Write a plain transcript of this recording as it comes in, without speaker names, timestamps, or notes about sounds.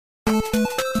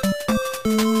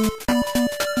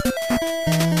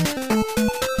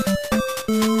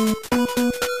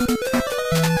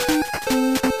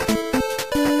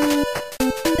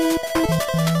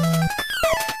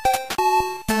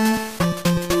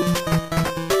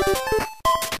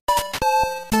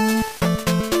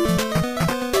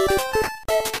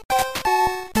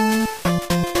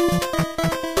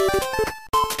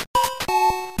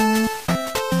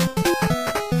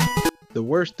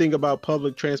thing about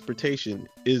public transportation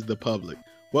is the public.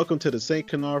 Welcome to the St.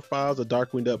 Canard Files, a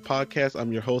Darkwing Duck podcast.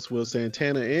 I'm your host, Will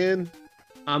Santana, and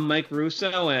I'm Mike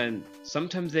Russo, and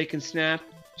sometimes they can snap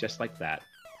just like that.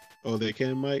 Oh, they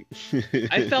can, Mike?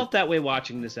 I felt that way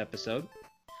watching this episode.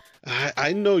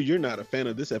 I know you're not a fan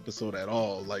of this episode at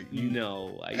all.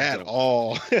 No, I at don't.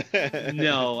 all.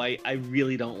 No, I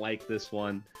really don't like this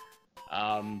one.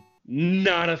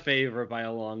 Not a favorite by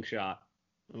a long shot.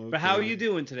 Okay. But how are you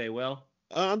doing today, Will?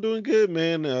 I'm doing good,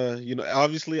 man.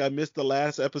 Obviously I missed the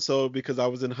last episode because I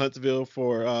was in Huntsville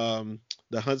for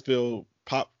the Huntsville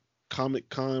Pop Comic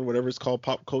Con, whatever it's called,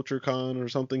 Pop Culture Con or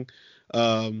something.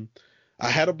 I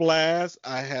had a blast.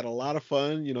 I had a lot of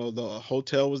fun. The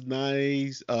hotel was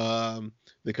nice. The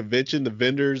convention, the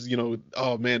vendors,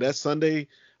 oh man, that Sunday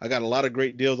I got a lot of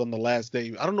great deals on the last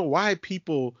day. I don't know why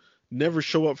people never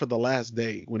show up for the last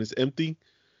day when it's empty.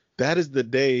 That is the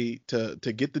day to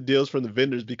get the deals from the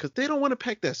vendors because they don't want to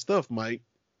pack that stuff, Mike.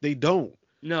 They don't.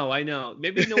 No, I know.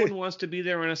 Maybe no one wants to be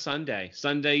there on a Sunday.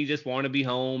 Sunday, you just want to be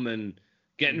home and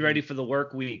getting ready for the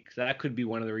work week. That could be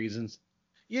one of the reasons.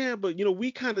 Yeah, but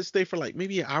we kind of stay for like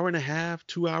maybe an hour and a half,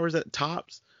 2 hours at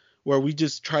tops, where we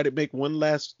just try to make one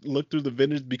last look through the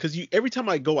vendors because every time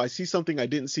I go, I see something I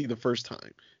didn't see the first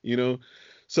time,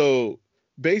 So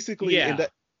basically, yeah.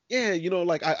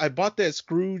 I bought that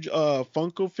Scrooge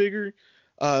Funko figure.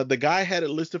 The guy had it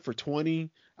listed for 20.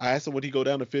 I asked him would he go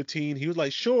down to 15. He was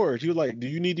like, sure. He was like, do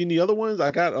you need any other ones?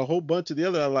 I got a whole bunch of the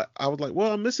other. I was like,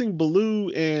 well, I'm missing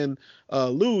Baloo and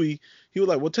Louie. He was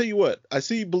like, well, tell you what, I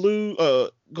see Baloo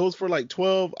goes for like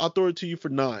 12. I'll throw it to you for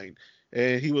 9.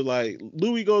 And he was like,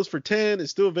 Louie goes for 10.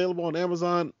 It's still available on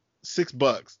Amazon,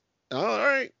 $6. All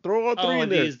right, throw all three in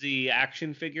there. Oh, these the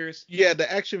action figures? Yeah, the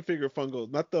action figure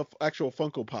Funko, not the actual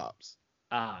Funko Pops.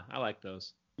 Ah, I like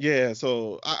those. Yeah,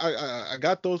 so I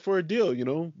got those for a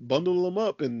deal, bundle them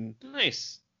up and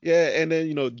nice. Yeah, and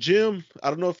then Jim, I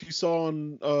don't know if you saw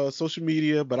on social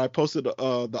media, but I posted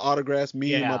the autographs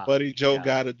and my buddy Joe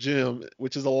got a Jim,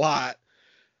 which is a lot.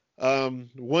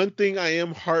 One thing I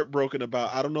am heartbroken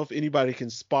about, I don't know if anybody can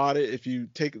spot it if you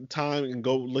take the time and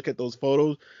go look at those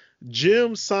photos.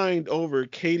 Jim signed over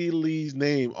Katie Lee's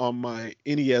name on my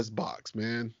NES box,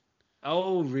 man.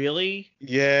 Oh, really?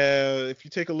 Yeah, if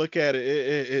you take a look at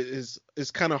it,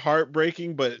 it's kind of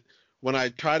heartbreaking, but when I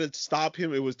tried to stop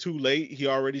him, it was too late. He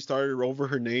already started over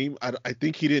her name. I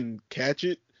think he didn't catch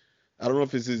it. I don't know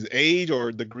if it's his age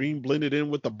or the green blended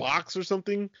in with the box or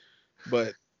something,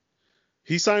 but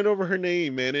he signed over her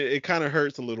name, man. It kind of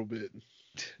hurts a little bit.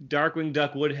 Darkwing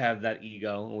Duck would have that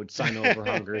ego and would sign over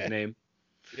Hunger's name.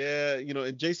 Yeah,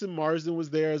 and Jason Marsden was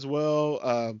there as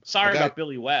well. Sorry about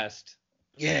Billy West.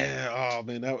 Yeah, oh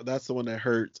man, that's the one that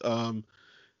hurts.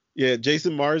 Yeah,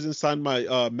 Jason Marsden signed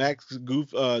my Max Goof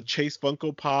Chase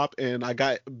Funko Pop, and I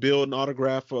got Bill an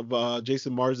autograph of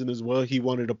Jason Marsden as well. He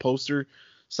wanted a poster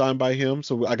signed by him,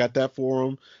 so I got that for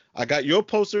him. I got your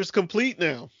posters complete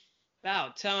now.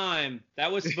 About time.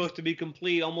 That was supposed to be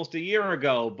complete almost a year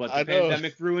ago, but the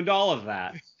pandemic ruined all of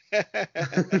that.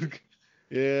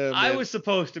 Yeah, man. I was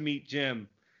supposed to meet Jim.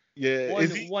 Yeah,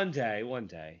 one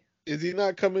day. Is he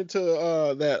not coming to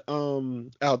that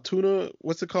Altoona?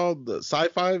 What's it called? The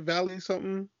Sci-Fi Valley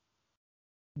something?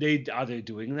 Are they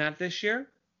doing that this year?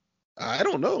 I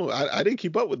don't know. I didn't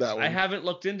keep up with that one. I haven't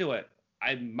looked into it.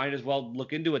 I might as well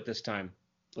look into it this time.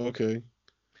 Okay.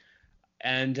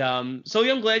 And so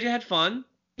I'm glad you had fun.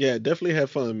 Yeah, definitely had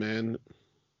fun, man.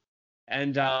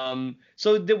 And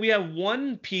so we have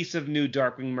one piece of new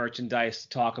Darkwing merchandise to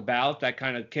talk about that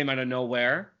kind of came out of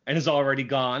nowhere and is already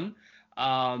gone.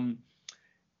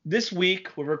 This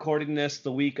week we're recording this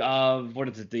the week of the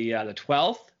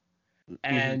 12th,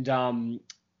 and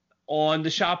on the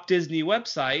Shop Disney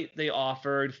website they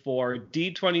offered for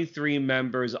D23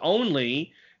 members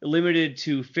only, limited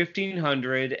to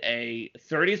 1,500, a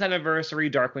 30th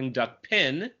anniversary Darkwing Duck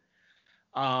pin.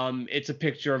 It's a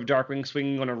picture of Darkwing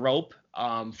swinging on a rope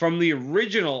from the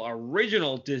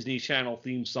original Disney Channel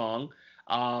theme song,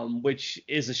 which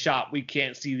is a shot we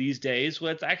can't see these days.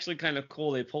 Well, it's actually kind of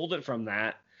cool. They pulled it from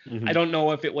that. Mm-hmm. I don't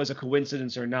know if it was a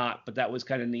coincidence or not, but that was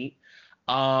kind of neat.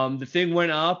 The thing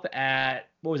went up at,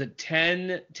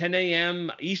 10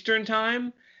 a.m. Eastern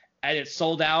time, and it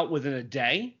sold out within a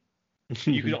day.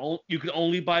 You could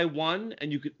only buy one,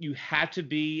 and you had to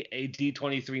be a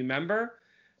D23 member.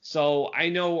 So I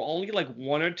know only like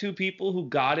one or two people who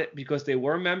got it because they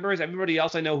were members. Everybody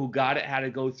else I know who got it had to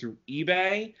go through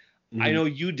eBay. Mm-hmm. I know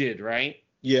you did, right?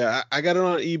 Yeah, I got it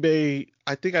on eBay.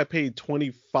 I think I paid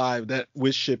 $25 that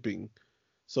with shipping.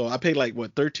 So I paid like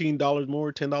 $13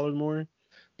 more, $10 more.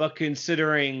 But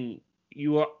considering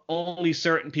you are only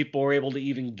certain people were able to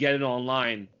even get it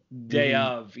online, day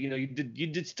of,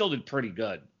 you still did pretty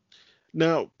good.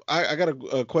 Now, I got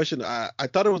a question. I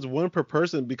thought it was one per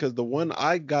person because the one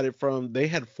I got it from, they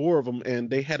had four of them, and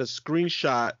they had a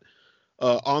screenshot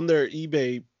on their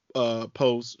eBay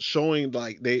post showing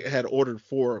like they had ordered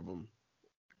four of them.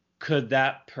 Could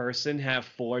that person have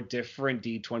four different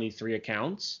D23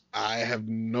 accounts? I have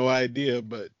no idea,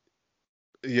 but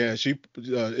yeah,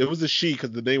 it was a she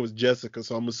because the name was Jessica,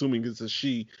 so I'm assuming it's a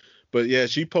she. But yeah,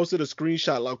 she posted a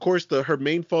screenshot. Of course, her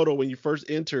main photo when you first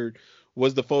entered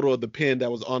was the photo of the pin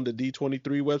that was on the D23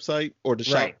 website or the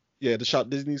shop, Right. yeah, the Shop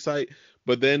Disney site.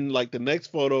 But then like the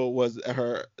next photo was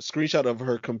her screenshot of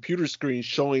her computer screen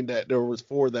showing that there was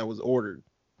four that was ordered.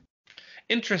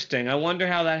 Interesting. I wonder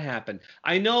how that happened.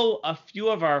 I know a few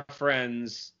of our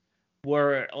friends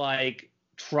were like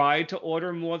tried to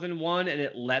order more than one and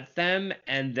it let them,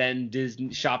 and then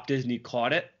Shop Disney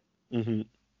caught it. Mm-hmm.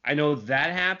 I know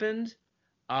that happened.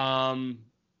 But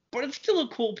it's still a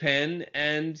cool pin,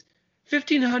 and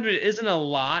 1,500 isn't a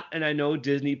lot, and I know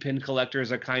Disney pin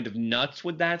collectors are kind of nuts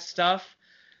with that stuff.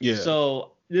 Yeah.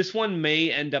 So this one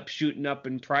may end up shooting up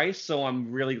in price, so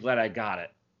I'm really glad I got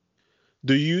it.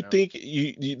 Do you think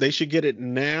they should get it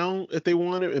now if they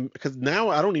want it? Because now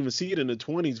I don't even see it in the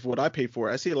 20s for what I pay for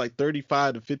it. I see it like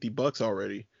 35 to $50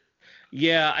 already.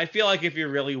 Yeah, I feel like if you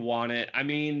really want it, I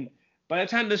mean, by the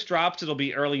time this drops, it'll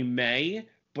be early May.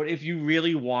 But if you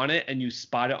really want it and you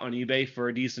spot it on eBay for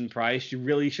a decent price, you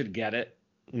really should get it.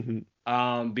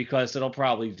 Mm-hmm. Because it'll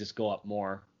probably just go up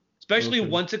more. Especially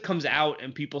once it comes out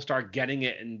and people start getting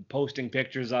it and posting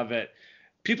pictures of it.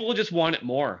 People will just want it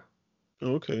more.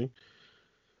 Okay.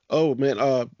 Oh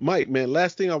man, Mike, man,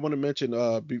 last thing I want to mention,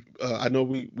 I know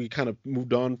we kind of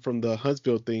moved on from the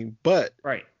Huntsville thing, but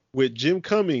Right. with Jim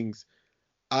Cummings,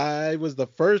 I was the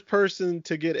first person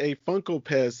to get a Funko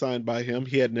Pez signed by him.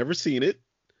 He had never seen it.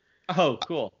 Oh,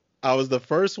 cool. I was the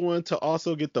first one to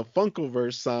also get the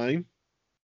Funkoverse signed.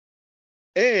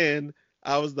 And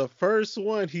I was the first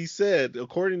one, he said,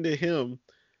 according to him,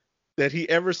 that he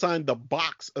ever signed the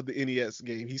box of the NES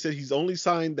game. He said he's only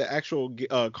signed the actual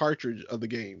cartridge of the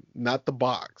game, not the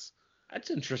box. That's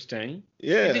interesting.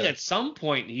 Yeah. I think at some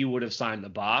point he would have signed the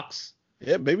box.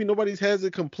 Yeah, maybe nobody has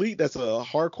it complete that's a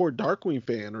hardcore Darkwing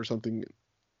fan or something.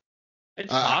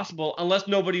 It's possible, unless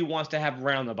nobody wants to have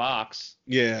around the box.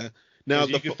 Yeah. Now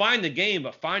you can find the game,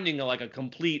 but finding a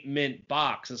complete mint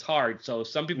box is hard. So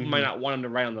some people might not want them to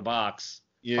write on the box.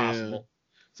 Yeah. Possible.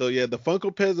 So yeah, the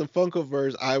Funko Pez and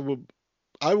Funkoverse,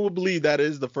 I will believe that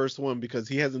is the first one because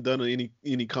he hasn't done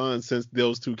any cons since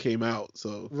those two came out.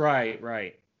 So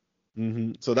right.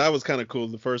 So that was kind of cool.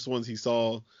 The first ones he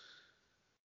saw.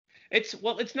 It's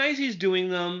nice he's doing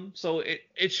them. So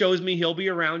it shows me he'll be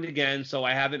around again. So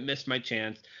I haven't missed my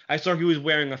chance. I saw he was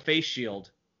wearing a face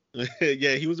shield.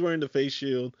 Yeah, he was wearing the face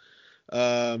shield.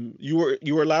 You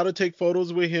were allowed to take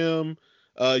photos with him.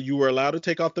 You were allowed to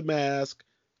take off the mask.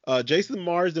 Jason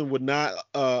Marsden would not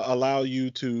allow you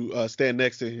to stand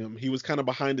next to him. He was kind of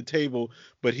behind the table,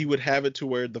 but he would have it to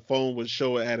where the phone would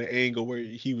show it at an angle where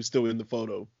he was still in the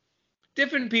photo.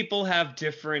 Different people have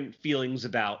different feelings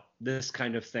about this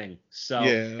kind of thing, so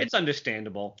it's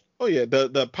understandable. Oh yeah,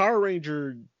 the Power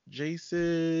Ranger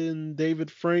Jason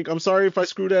David Frank. I'm sorry if I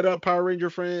screwed that up, Power Ranger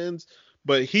fans,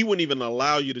 but he wouldn't even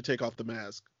allow you to take off the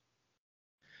mask.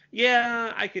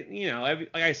 Yeah, I can.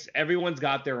 Everyone's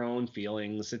got their own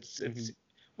feelings. Things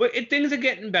are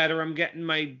getting better. I'm getting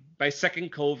my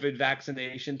second COVID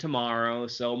vaccination tomorrow,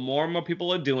 so more and more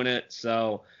people are doing it.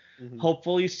 So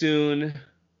hopefully soon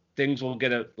things will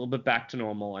get a little bit back to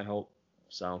normal. I hope.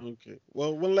 So. Okay.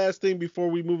 Well, one last thing before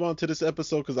we move on to this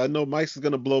episode, because I know Mike's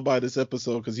gonna blow by this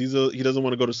episode because he doesn't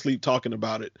want to go to sleep talking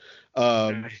about it.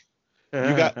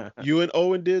 You and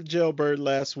Owen did Jailbird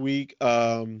last week.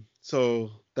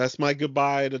 So that's my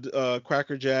goodbye to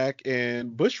Cracker Jack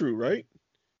and Bushroot, right?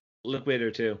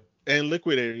 Liquidator too. And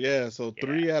Liquidator, yeah. So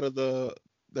three of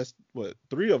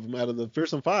them out of the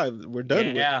fearsome five we're done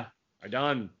with. Yeah, we're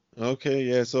done. Okay,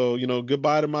 yeah. So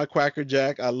goodbye to my Cracker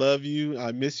Jack. I love you.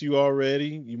 I miss you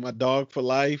already. You my dog for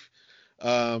life.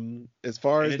 As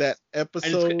far as that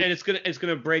episode, and it's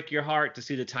gonna break your heart to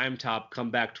see the Time Top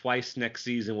come back twice next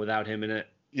season without him in it.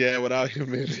 Yeah, without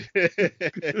him in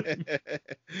it.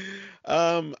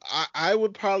 I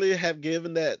would probably have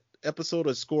given that episode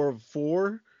a score of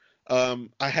 4. I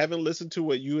haven't listened to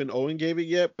what you and Owen gave it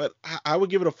yet, but I would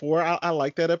give it a 4. I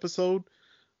like that episode.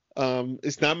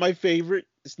 It's not my favorite.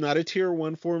 It's not a tier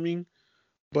 1 for me,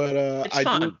 but it's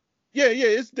fun. Yeah,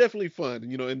 it's definitely fun.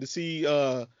 And to see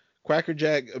Quacker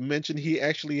Jack mentioned he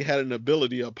actually had an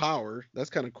ability, a power.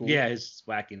 That's kind of cool. Yeah, his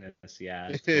wackiness.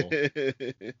 Yeah, it's cool.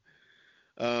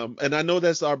 And I know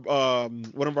that's our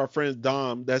one of our friends,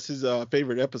 Dom. That's his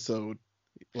favorite episode.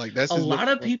 Like that's A his lot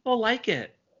number of one. people like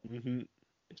it. Hmm.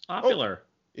 It's Oh, popular.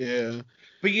 yeah.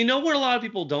 But you know what a lot of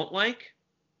people don't like?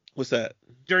 What's that?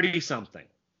 Dirty Something.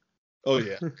 Oh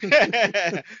yeah.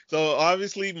 So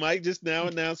obviously Mike just now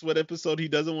announced what episode he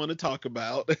doesn't want to talk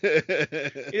about.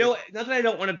 You know, not that I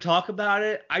don't want to talk about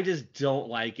it, I just don't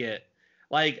like it.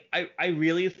 Like, I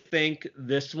really think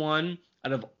this one,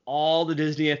 out of all the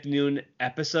Disney Afternoon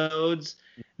episodes,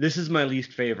 this is my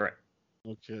least favorite.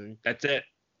 Okay. That's it.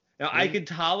 Now, I Well, could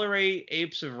tolerate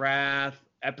Apes of Wrath,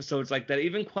 episodes like that.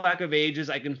 Even Quack of Ages,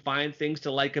 I can find things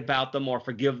to like about them or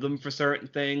forgive them for certain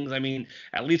things. I mean,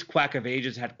 at least Quack of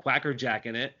Ages had Quacker Jack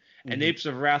in it. And mhm, Apes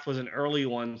of Wrath was an early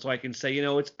one, so I can say,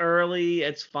 it's early,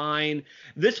 it's fine.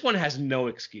 This one has no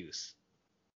excuse.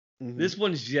 mhm. This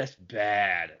one's just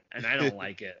bad, and I don't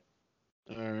like it.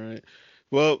 All right.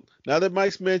 Well, now that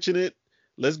Mike's mentioned it,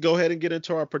 let's go ahead and get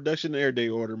into our production air day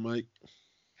order, Mike.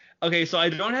 Okay, so I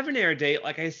don't have an air date.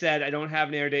 Like I said, I don't have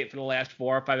an air date for the last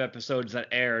 4 or 5 episodes that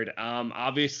aired.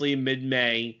 Obviously mid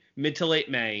to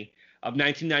late May of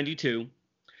 1992.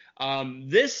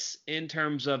 This, in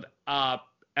terms of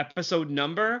episode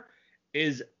number,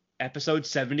 is episode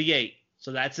 78.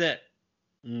 So that's it.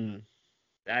 Mm.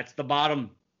 That's the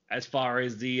bottom as far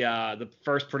as the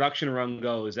first production run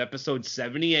goes. Episode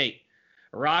 78,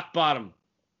 rock bottom.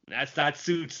 That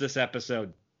suits this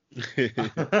episode.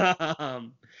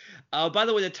 By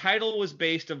the way, the title was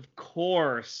based, of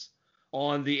course,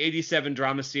 on the '87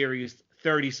 drama series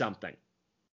 30-something.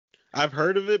 I've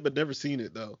heard of it, but never seen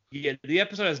it though. Yeah, the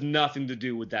episode has nothing to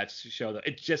do with that show, though.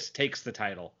 It just takes the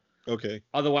title. Okay.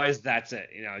 Otherwise, that's it.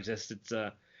 It's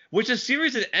which a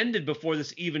series that ended before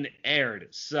this even aired.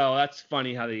 So that's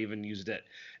funny how they even used it.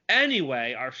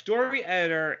 Anyway, our story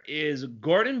editor is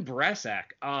Gordon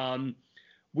Bresak.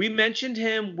 We mentioned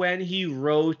him when he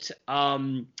wrote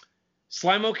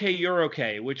Slime OK, You're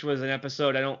OK, which was an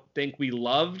episode I don't think we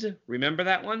loved. Remember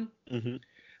that one?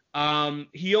 Hmm.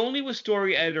 He only was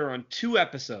story editor on 2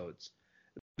 episodes.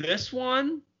 This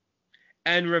one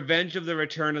and Revenge of the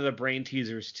Return of the Brain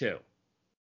Teasers 2. Oh, okay.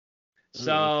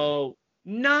 So,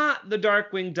 not the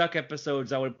Darkwing Duck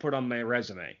episodes I would put on my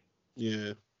resume.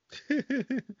 Yeah.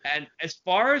 And as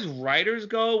far as writers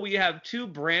go, we have 2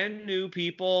 brand new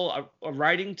people, a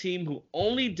writing team who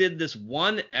only did this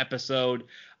one episode.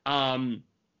 I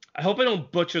hope I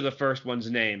don't butcher the first one's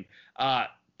name.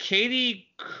 Katie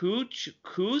Kuch,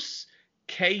 Kuch.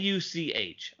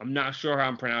 I'm not sure how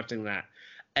I'm pronouncing that.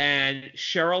 And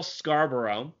Cheryl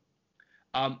Scarborough.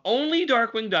 Only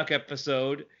Darkwing Duck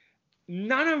episode.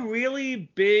 Not a really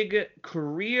big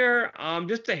career.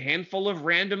 Just a handful of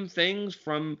random things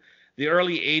from the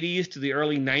early 80s to the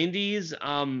early 90s.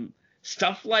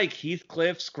 Stuff like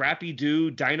Heathcliff, Scrappy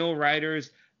Doo, Dino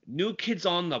Riders, New Kids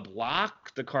on the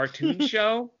Block, the cartoon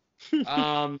show.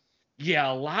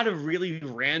 Yeah, a lot of really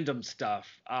random stuff.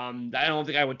 I don't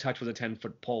think I would touch with a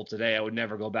 10-foot pole today. I would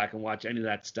never go back and watch any of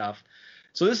that stuff.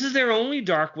 So this is their only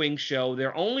Darkwing show,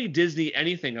 their only Disney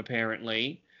anything,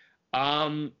 apparently.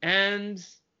 And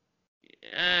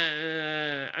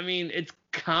I mean, it's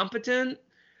competent,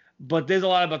 but there's a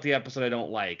lot about the episode I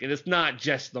don't like. And it's not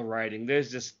just the writing.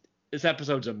 This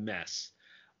episode's a mess.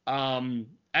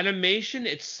 Animation,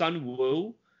 it's Sun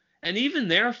Wu, and even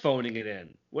they're phoning it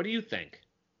in. What do you think?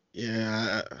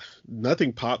 Yeah.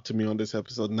 Nothing popped to me on this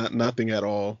episode. Nothing at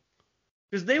all.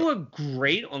 Because they were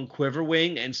great on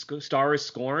Quiverwing and Star is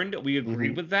Scorned. We agree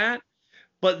Hmm. with that.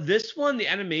 But this one, the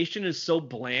animation is so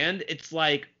bland. It's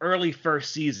like early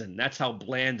first season. That's how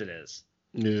bland it is.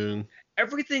 Yeah.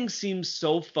 Everything seems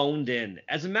so phoned in.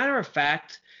 As a matter of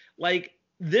fact, like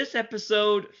this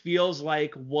episode feels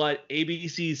like what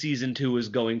ABC season 2 is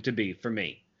going to be for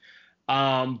me.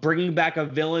 Bringing back a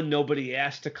villain nobody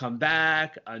asked to come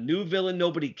back, a new villain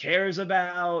nobody cares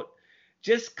about,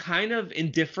 just kind of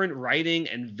indifferent writing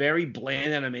and very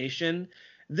bland animation.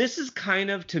 This is kind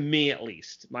of, to me at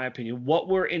least, my opinion, what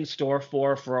we're in store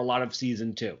for a lot of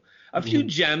season 2. A few Hmm.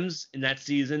 gems in that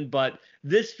season, but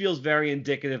this feels very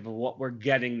indicative of what we're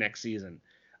getting next season.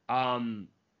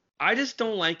 I just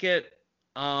don't like it.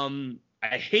 I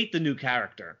hate the new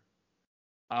character.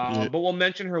 Yeah. But we'll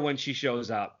mention her when she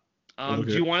shows up. Do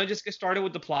Okay. you want to just get started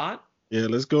with the plot? Yeah,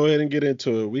 let's go ahead and get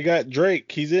into it. We got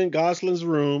Drake. He's in Gosling's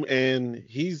room and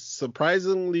he's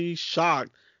surprisingly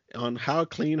shocked on how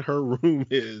clean her room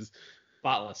is.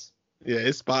 Spotless. Yeah,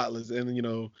 it's spotless.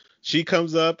 And, she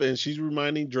comes up and she's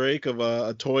reminding Drake of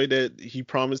a toy that he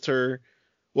promised her.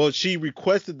 Well, she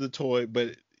requested the toy,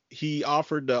 but he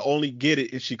offered to only get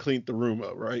it if she cleaned the room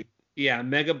up, right? Yeah,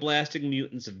 Mega Blasting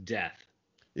Mutants of Death.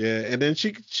 Yeah, and then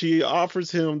she offers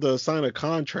him to sign a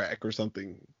contract or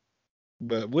something.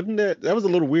 But wouldn't that was a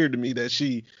little weird to me that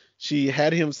she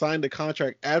had him sign the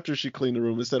contract after she cleaned the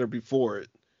room instead of before it.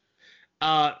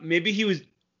 Maybe he was.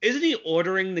 Isn't he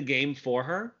ordering the game for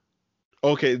her?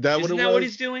 Okay, that what it Isn't that what was?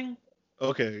 he's doing?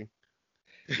 Okay.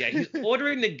 Yeah, he's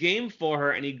ordering the game for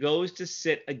her, and he goes to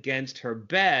sit against her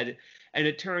bed, and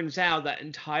it turns out that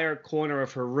entire corner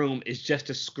of her room is just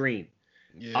a screen,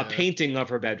 a Yeah. painting of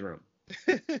her bedroom.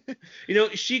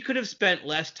 She could have spent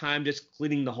less time just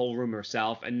cleaning the whole room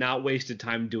herself and not wasted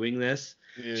time doing this.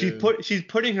 Yeah. She's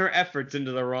putting her efforts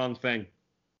into the wrong thing.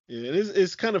 Yeah, and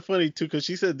it's kind of funny too because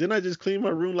she said, "Didn't I just clean my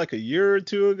room like a year or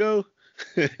two ago?"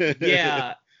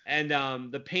 Yeah, and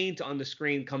the paint on the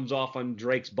screen comes off on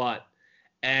Drake's butt,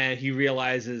 and he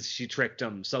realizes she tricked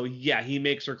him. So yeah, he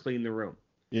makes her clean the room.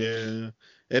 Yeah.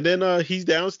 And then he's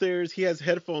downstairs. He has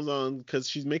headphones on because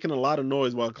she's making a lot of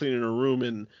noise while cleaning her room.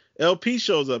 And LP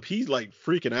shows up. He's like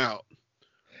freaking out.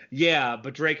 Yeah,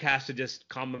 but Drake has to just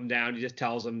calm him down. He just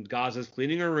tells him Gaza's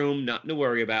cleaning her room, nothing to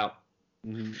worry about.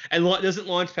 Hmm. And doesn't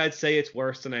Launchpad say it's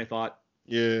worse than I thought?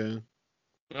 Yeah.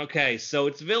 Okay, so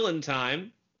it's villain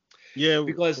time. Yeah.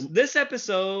 Because this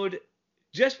episode,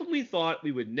 just when we thought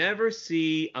we would never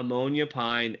see Ammonia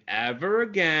Pine ever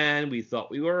again, we thought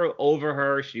we were over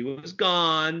her, she was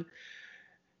gone.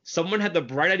 Someone had the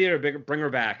bright idea to bring her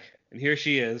back, and here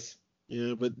she is.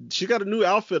 Yeah, but she got a new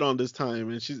outfit on this time,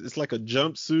 and it's like a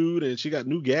jumpsuit, and she got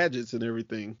new gadgets and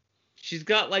everything. She's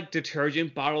got like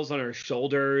detergent bottles on her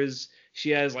shoulders. She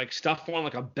has like stuff on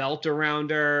like a belt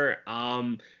around her.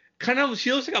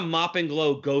 She looks like a mop and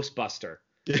glow Ghostbuster.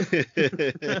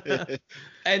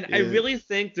 And I Yeah. really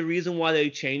think the reason why they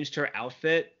changed her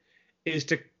outfit is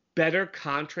to better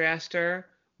contrast her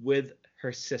with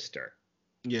her sister.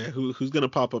 Yeah. Who's gonna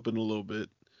pop up in a little bit?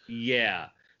 Yeah.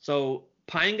 So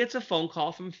Pine gets a phone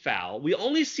call from Fowl. We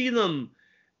only see them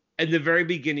at the very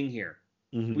beginning here.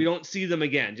 Hmm. We don't see them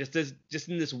again. Just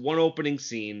in this one opening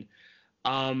scene.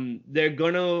 They're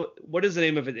gonna, what is the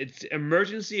name of it? It's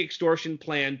Emergency Extortion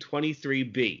Plan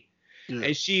 23B. Yeah.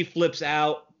 And she flips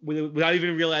out without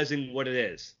even realizing what it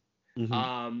is.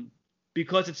 Hmm.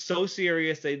 Because it's so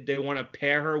serious, they want to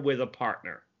pair her with a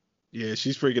partner. Yeah,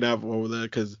 she's freaking out over that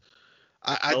because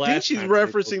I The think last she's time they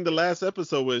referencing the last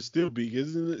episode with Steelbeak,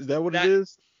 isn't it? Is that what it that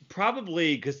is?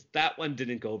 probably because that one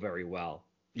didn't go very well.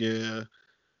 Yeah.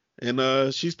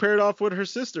 And she's paired off with her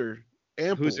sister, Who's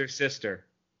Ample. her sister?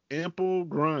 Ample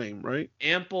Grime, right?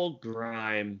 Ample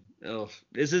Grime. Oh,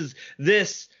 this is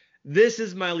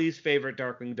my least favorite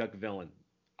Darkwing Duck villain.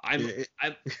 I'm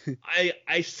Yeah,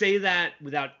 I say that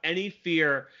without any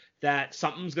fear that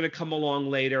something's gonna come along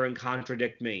later and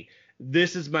contradict me.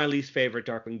 This is my least favorite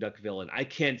Darkwing Duck villain. I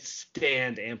can't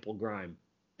stand Ample Grime.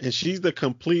 and she's the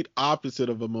complete opposite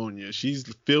of Ammonia. She's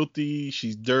filthy,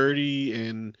 she's dirty,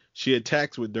 and she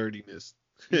attacks with dirtiness.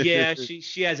 Yeah,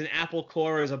 she has an apple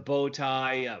core as a bow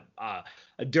tie,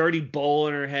 a dirty bowl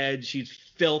in her head. She's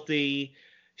filthy.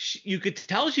 You could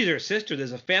tell she's her sister.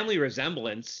 There's a family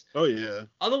resemblance. Oh yeah.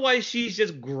 Otherwise, she's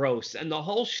just gross. And the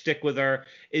whole shtick with her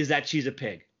is that she's a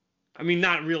pig. I mean,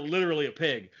 not real, literally a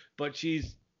pig, but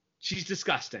she's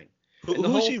disgusting. And the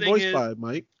Who's whole she thing voiced is, by,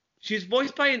 Mike? she's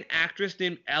voiced by an actress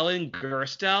named Ellen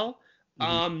Gerstel.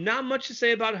 Hmm. Not much to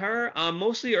say about her.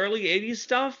 Mostly early 80s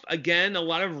stuff. Again, a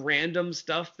lot of random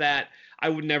stuff that I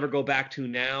would never go back to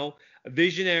now.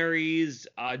 Visionaries,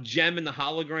 Gem and the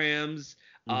Holograms,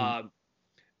 Hmm.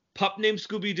 Pup Named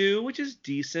Scooby-Doo, which is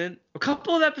decent. A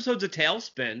couple of episodes of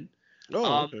Tailspin.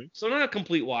 Oh, okay. So not a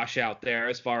complete washout there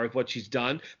as far as what she's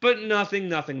done, but nothing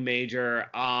major.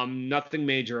 Nothing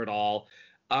major at all.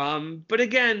 But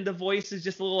again, the voice is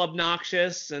just a little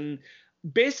obnoxious, and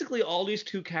basically all these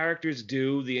two characters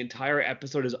do the entire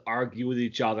episode is argue with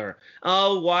each other.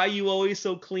 Oh, why are you always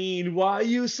so clean? Why are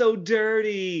you so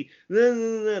dirty?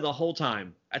 The whole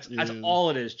time. That's Yeah. all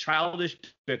it is. Childish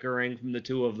bickering from the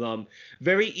two of them.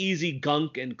 Very easy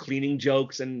gunk and cleaning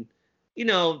jokes, and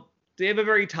they have a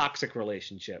very toxic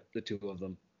relationship, the two of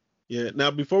them. Yeah.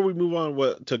 Now, before we move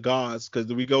on to Gauze,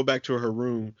 because we go back to her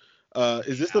room,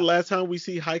 is this the Yeah. last time we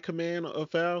see High Command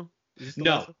of Foul? Is this the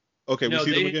last No, time? Okay, we no,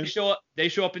 see them they again. show up. They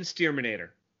show up in Steerminator.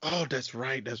 Oh, that's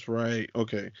right. That's right.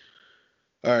 Okay.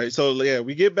 All right. So yeah,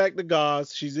 we get back to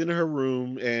Gauze. She's in her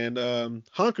room, and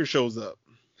Honker shows up.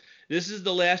 This is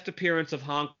the last appearance of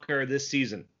Honker this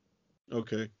season.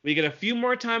 Okay. We get a few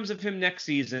more times of him next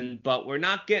season, but we're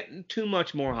not getting too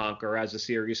much more Honker as the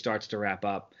series starts to wrap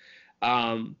up.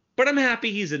 But I'm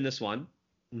happy he's in this one.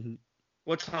 Hmm.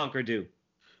 What's Honker do?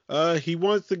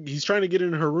 He's trying to get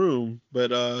in her room,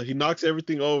 but he knocks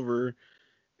everything over,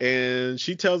 and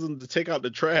she tells him to take out the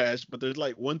trash, but there's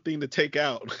like one thing to take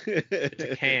out. It's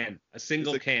a can, a It's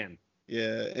single a can.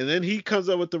 Yeah, and then he comes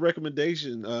up with the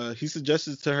recommendation. He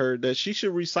suggests to her that she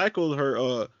should recycle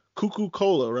her cuckoo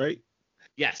cola, right?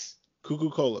 Yes. Cuckoo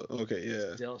cola. Okay,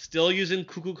 yeah. Still using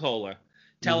Coca-Cola, Hmm.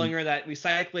 telling her that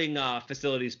recycling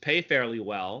facilities pay fairly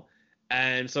well.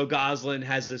 And so Goslin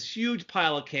has this huge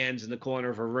pile of cans in the corner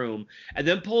of her room, and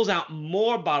then pulls out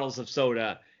more bottles of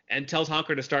soda and tells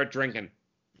Honker to start drinking.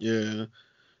 Yeah,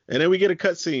 and then we get a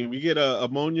cutscene. We get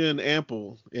ammonia and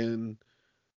ample, and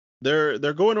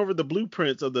they're going over the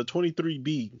blueprints of the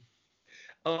 23B.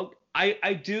 Oh,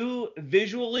 I do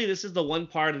visually. This is the one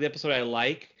part of the episode I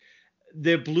like.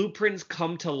 Their blueprints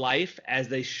come to life as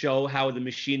they show how the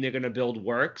machine they're going to build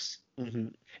works. Hmm.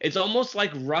 It's almost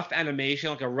like rough animation,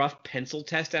 like a rough pencil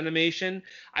test animation.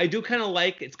 I do kind of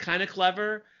like. It's kind of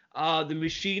clever. The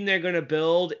machine they're going to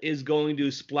build is going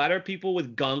to splatter people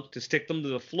with gunk to stick them to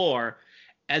the floor,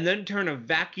 and then turn a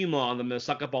vacuum on them to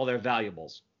suck up all their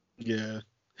valuables. Yeah.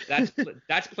 That's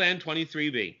that's Plan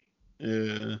 23B.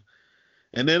 Yeah.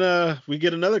 And then we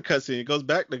get another cutscene. It goes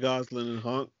back to Goslin and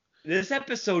Honk. This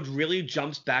episode really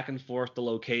jumps back and forth the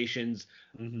locations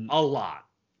Hmm. a lot.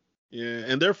 Yeah,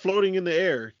 and they're floating in the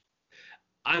air.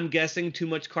 I'm guessing too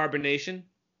much carbonation.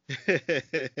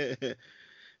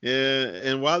 Yeah,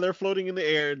 and while they're floating in the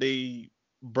air, they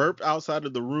burp outside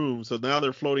of the room, so now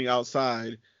they're floating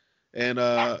outside, and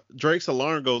Drake's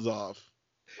alarm goes off.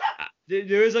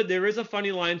 There is a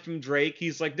funny line from Drake.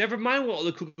 He's like, "Never mind what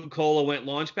the Coca-Cola went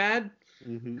Launchpad.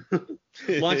 Hmm.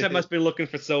 Launchpad must be looking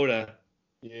for soda."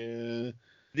 Yeah.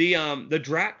 The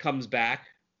Drac comes back.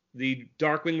 The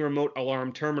Darkwing remote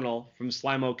alarm terminal from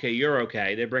Slime OK You're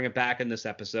OK. They bring it back in this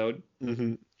episode.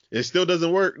 Hmm. It still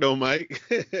doesn't work though, Mike.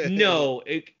 No,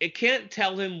 it can't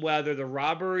tell him whether the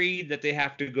robbery that they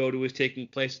have to go to is taking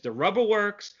place at the Rubber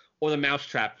Works or the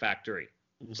Mousetrap Factory.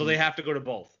 So Hmm. they have to go to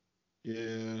both.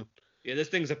 Yeah. Yeah, this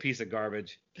thing's a piece of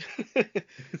garbage.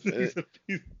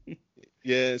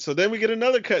 Yeah, so then we get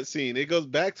another cutscene. It goes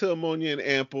back to Ammonia and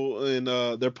Ample, and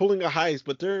they're pulling a heist,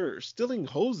 but they're stealing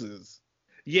hoses.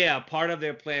 Yeah, part of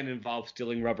their plan involves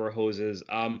stealing rubber hoses.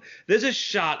 There's a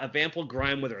shot of Ample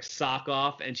Grime with her sock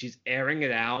off, and she's airing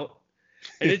it out,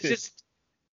 and it's just,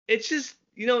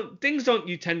 things don't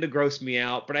you tend to gross me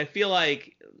out, but I feel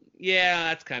like, yeah,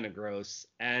 that's kind of gross,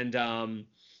 and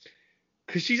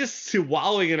because she's just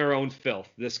wallowing in her own filth,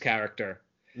 this character.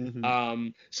 Hmm.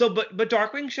 But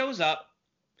Darkwing shows up,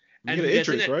 We and get an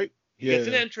entrance, right? he gets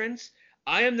an Yeah. entrance.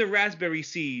 I am the Raspberry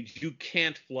Siege. You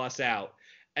can't flush out.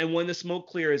 And when the smoke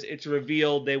clears, it's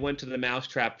revealed they went to the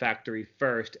Mousetrap Factory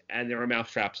first, and there were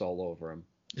mousetraps all over him.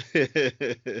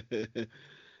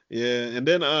 Yeah, and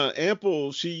then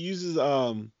Ample, she uses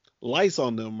lice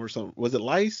on them or something. Was it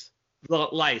lice?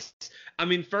 Lice. I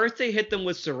mean, first they hit them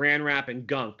with saran wrap and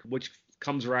gunk, which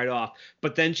comes right off,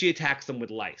 but then she attacks them with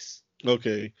lice.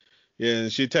 Okay. Yeah,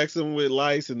 and she attacks them with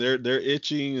lice, and they're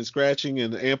itching and scratching,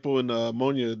 and Ample and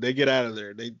Ammonia, they get out of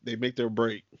there. They make their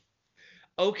break.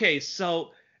 Okay,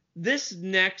 so this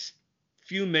next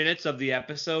few minutes of the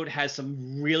episode has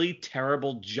some really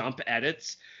terrible jump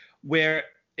edits where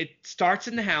it starts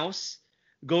in the house,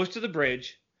 goes to the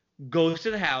bridge, goes to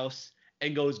the house,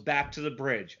 and goes back to the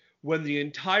bridge when the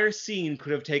entire scene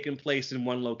could have taken place in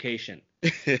one location.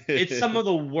 It's some of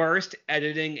the worst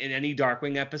editing in any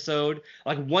Darkwing episode.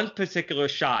 Like one particular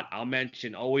shot I'll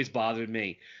mention always bothered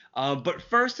me. But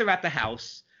first they're at the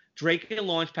house. Drake and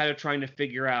Launchpad are trying to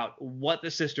figure out what the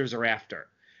sisters are after.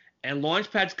 And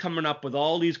Launchpad's coming up with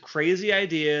all these crazy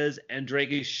ideas, and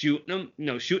Drake is shooting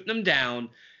them down.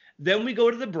 Then we go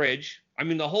to the bridge. I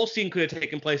mean, the whole scene could have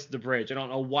taken place at the bridge. I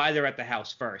don't know why they're at the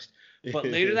house first. But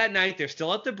later that night, they're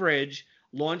still at the bridge.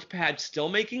 Launchpad's still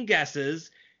making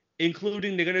guesses,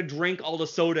 including they're going to drink all the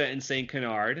soda in St.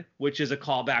 Canard, which is a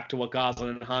callback to what Goslin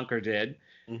and Honker did.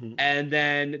 Hmm. And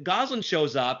then Goslin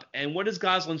shows up, and what does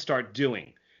Goslin start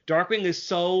doing? Darkwing is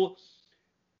so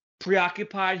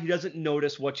preoccupied, he doesn't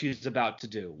notice what she's about to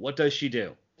do. What does she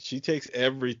do? She takes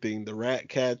everything, the rat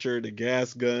catcher, the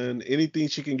gas gun, anything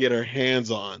she can get her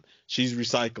hands on, she's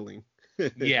recycling.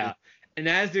 Yeah. And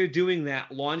as they're doing that,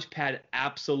 Launchpad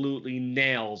absolutely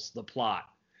nails the plot.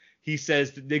 He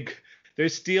says that they're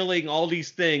stealing all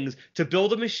these things to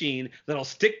build a machine that'll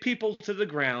stick people to the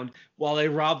ground while they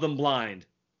rob them blind.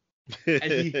 And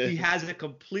he has it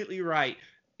completely right.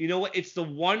 You know what? It's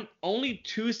only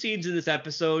two scenes in this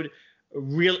episode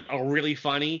are really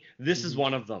funny. This is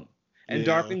one of them. And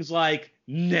Yeah. Darkwing's like,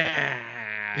 nah.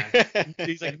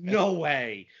 He's like, no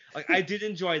way. Like, I did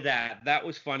enjoy that. That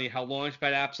was funny how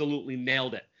Launchpad absolutely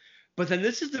nailed it. But then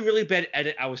this is the really bad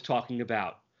edit I was talking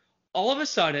about. All of a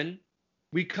sudden,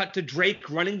 we cut to Drake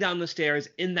running down the stairs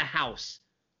in the house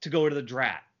to go to the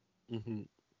Drat. Mm-hmm.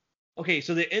 Okay,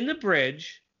 so they're in the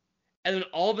bridge, and then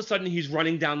all of a sudden he's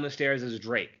running down the stairs as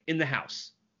Drake in the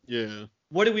house. Yeah.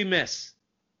 What did we miss?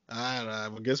 I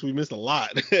guess we missed a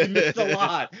lot. We missed a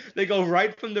lot. They go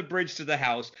right from the bridge to the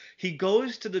house. He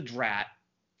goes to the Drat,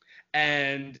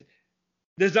 and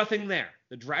there's nothing there.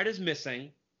 The Drat is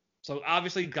missing. So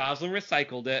obviously Gosling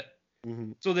recycled it.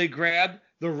 Mm-hmm. So they grab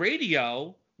the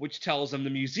radio, which tells them the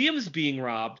museum's being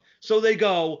robbed. So they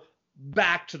go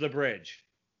back to the bridge.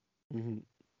 Mm-hmm.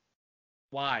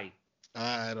 Why?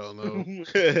 I don't know.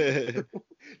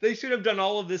 They should have done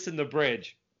all of this in the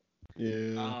bridge.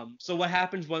 Yeah. So what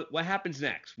happens? What happens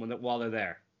next while they're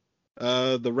there?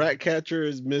 The rat catcher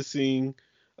is missing.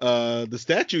 The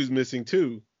statue's missing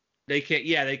too. They can't.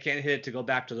 Yeah, they can't hit it to go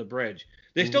back to the bridge.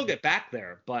 They still get back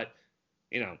there, but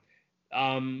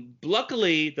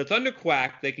luckily the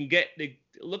Thunderquack they can get. It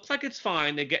looks like it's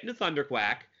fine. They get into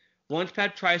Thunderquack.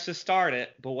 Launchpad tries to start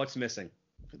it, but what's missing?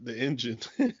 The engine.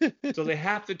 So they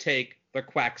have to take the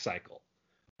Quack Cycle.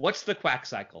 What's the Quack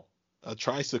Cycle? A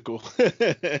tricycle.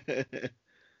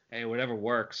 Hey, whatever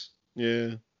works.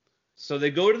 Yeah. So they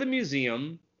go to the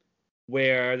museum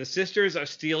where the sisters are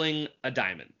stealing a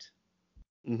diamond.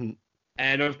 Mm-hmm.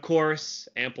 And of course,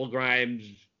 Ample Grimes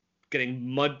getting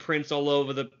mud prints all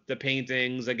over the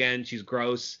paintings. Again, she's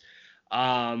gross.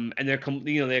 And they're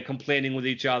complaining with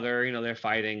each other. They're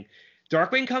fighting.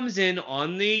 Darkwing comes in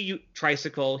on the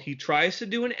tricycle. He tries to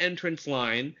do an entrance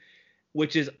line,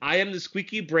 which is I am the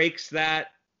squeaky brakes that.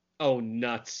 Oh,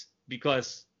 nuts.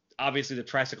 Because obviously the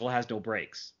tricycle has no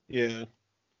brakes. Yeah.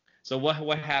 So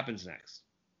what happens next?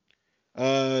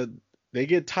 They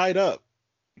get tied up.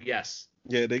 Yes.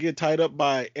 Yeah, they get tied up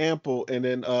by Ample, and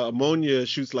then Ammonia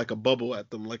shoots like a bubble at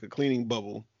them, like a cleaning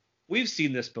bubble. We've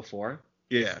seen this before.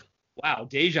 Yeah. Wow,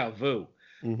 deja vu.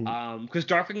 Mm-hmm. Because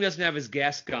Darkwing doesn't have his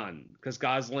gas gun, because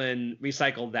Goslin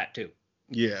recycled that too.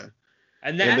 Yeah.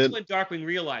 And that's when Darkwing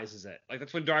realizes it. Like,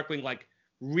 that's when Darkwing,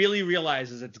 really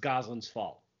realizes it's Goslin's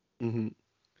fault. Mm-hmm.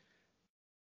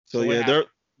 So yeah,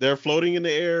 they're floating in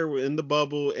the air in the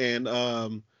bubble, and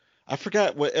I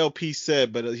forgot what LP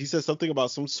said, but he said something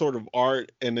about some sort of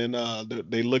art, and then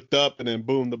they looked up, and then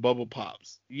boom, the bubble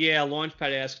pops. Yeah,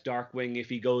 Launchpad asks Darkwing if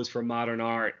he goes for modern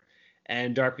art,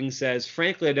 and Darkwing says,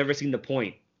 frankly, I've never seen the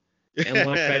point. And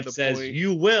Launchpad says,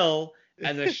 you will,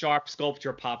 and the sharp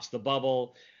sculpture pops the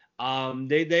bubble.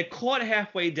 They're caught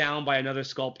halfway down by another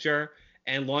sculpture,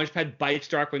 and Launchpad bites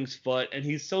Darkwing's foot, and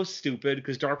he's so stupid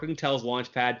because Darkwing tells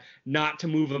Launchpad not to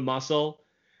move a muscle,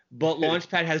 but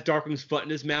Launchpad has Darkwing's foot in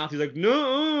his mouth. He's like,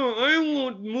 no, I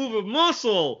won't move a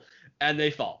muscle, and they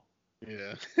fall.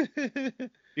 Yeah.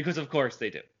 Because of course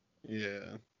they do.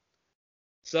 Yeah.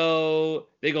 So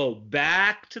they go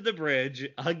back to the bridge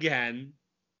again.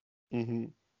 Mm-hmm.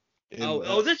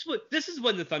 This is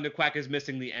when the Thunderquack is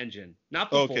missing the engine, not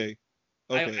before. Okay.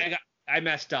 I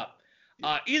messed up.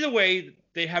 Either way,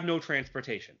 they have no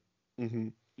transportation. Mm-hmm.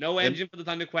 No engine for the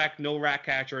Thunderquack, no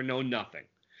Ratcatcher, no nothing,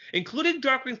 including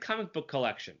Darkwing's comic book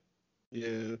collection.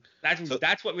 Yeah.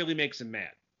 That's what really makes him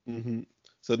mad. Mm-hmm.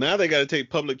 So now they got to take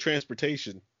public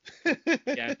transportation.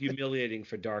 Yeah, humiliating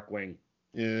for Darkwing.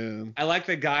 Yeah. I like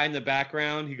the guy in the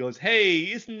background. He goes,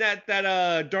 "Hey, isn't that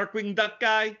Darkwing Duck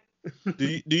guy?"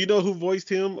 Do you know who voiced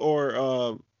him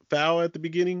or Fowl at the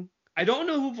beginning? I don't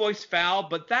know who voiced Fowl,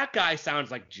 but that guy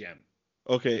sounds like Jim.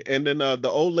 Okay, and then the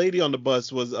old lady on the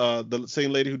bus was the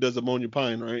same lady who does Ammonia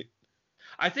Pine, right?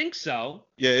 I think so.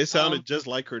 Yeah, it sounded just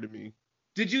like her to me.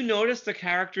 Did you notice the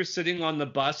characters sitting on the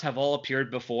bus have all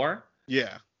appeared before?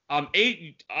 Yeah.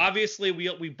 Obviously,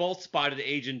 we both spotted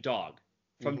Agent Dog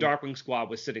from Darkwing Squad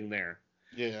was sitting there.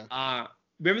 Yeah.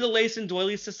 Remember the Lace and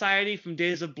Doily Society from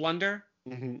Days of Blunder?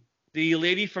 Mm-hmm. The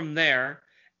lady from there,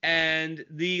 and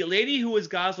the lady who was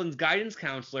Goslin's guidance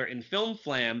counselor in Film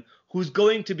Flam, who's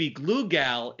going to be Glue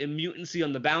Gal in Mutancy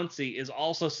on the Bouncy, is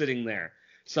also sitting there.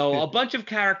 So a bunch of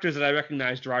characters that I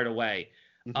recognized right away.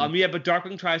 Mm-hmm. But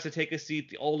Darkwing tries to take a seat.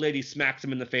 The old lady smacks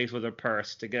him in the face with her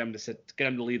purse to get him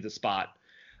to leave the spot.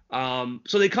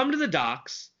 So they come to the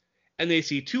docks, and they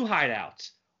see two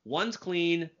hideouts. One's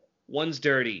clean, one's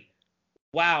dirty.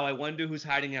 Wow, I wonder who's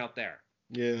hiding out there.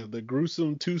 Yeah, the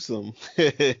gruesome twosome.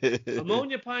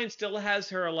 Ammonia Pine still has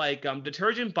her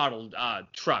detergent bottle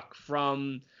truck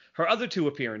from her other two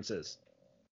appearances.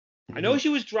 I know she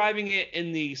was driving it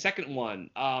in the second one.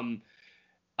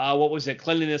 What was it?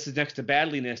 Cleanliness is next to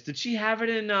badliness. Did she have it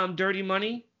in Dirty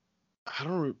Money? I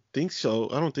don't think so.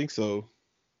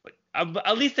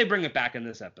 At least they bring it back in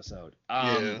this episode.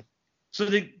 Yeah. So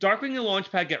the Darkwing and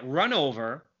Launchpad get run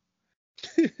over.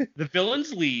 The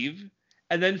villains leave.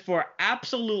 And then for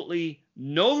absolutely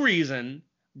no reason,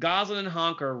 Goslin and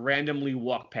Honker randomly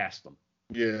walk past them.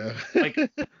 Yeah. Like,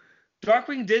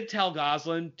 Darkwing did tell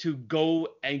Goslin to go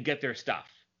and get their stuff.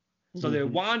 So they're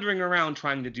wandering around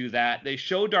trying to do that. They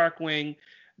show Darkwing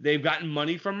they've gotten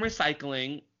money from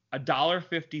recycling,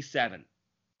 $1.57.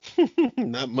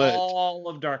 Not much. All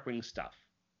of Darkwing's stuff.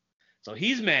 So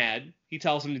he's mad. He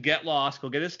tells him to get lost, go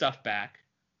get his stuff back.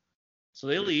 So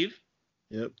they leave.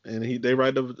 Yep, and they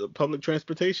ride the public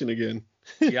transportation again.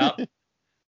 Yep.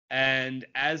 And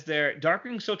as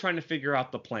Darkwing's still trying to figure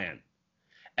out the plan.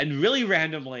 And really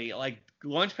randomly, like,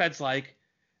 Launchpad's like,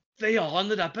 they all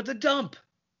ended up at the dump.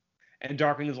 And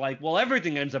Darkwing is like, well,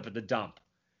 everything ends up at the dump.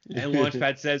 And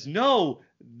Launchpad says, no,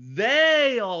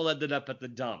 they all ended up at the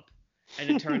dump. And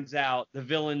it turns out the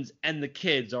villains and the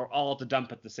kids are all at the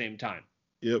dump at the same time.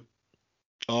 Yep.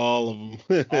 All of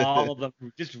them. All of them.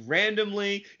 Just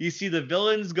randomly, you see the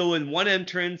villains go in one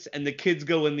entrance and the kids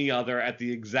go in the other at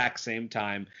the exact same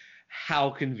time. How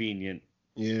convenient.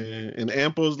 Yeah, and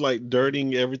Ample's like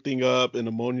dirtying everything up, and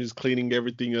Ammonia's cleaning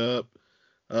everything up.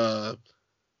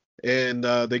 And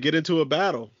they get into a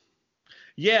battle.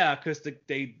 Yeah, because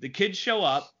the kids show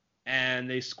up and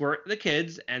they squirt the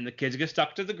kids, and the kids get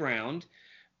stuck to the ground.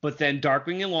 But then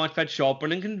Darkwing and Launchpad show up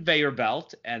on a conveyor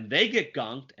belt, and they get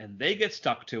gunked, and they get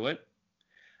stuck to it.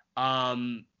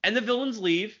 And the villains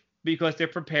leave because they're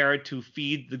prepared to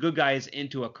feed the good guys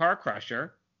into a car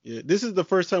crusher. Yeah, this is the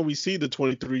first time we see the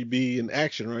 23B in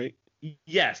action, right?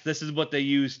 Yes, this is what they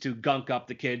use to gunk up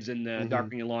the kids in the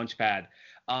Darkwing and Launchpad.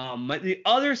 The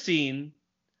other scene,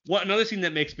 another scene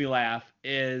that makes me laugh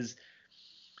is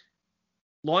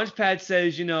Launchpad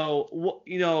says,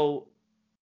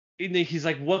 he's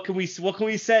like, what can we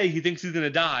say? He thinks he's gonna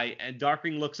die, and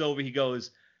Darkwing looks over. He goes,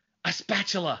 a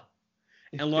spatula,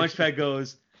 and Launchpad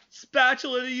goes,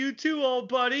 spatula to you too, old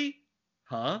buddy.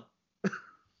 Huh?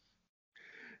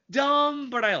 Dumb,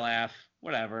 but I laugh.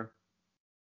 Whatever.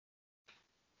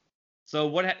 So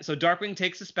Darkwing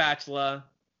takes the spatula,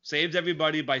 saves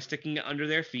everybody by sticking it under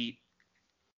their feet,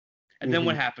 and then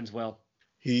what happens, Will?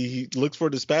 He looks for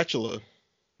the spatula.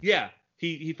 Yeah,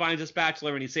 he finds a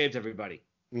spatula and he saves everybody.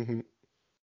 Mm-hmm.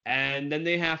 And then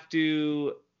they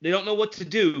don't know what to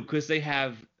do because they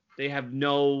have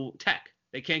no tech.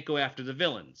 They can't go after the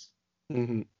villains.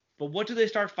 Mm-hmm. But what do they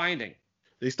start finding?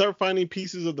 They start finding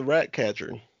pieces of the rat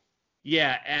catcher.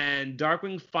 Yeah, and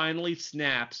Darkwing finally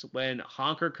snaps when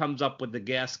Honker comes up with the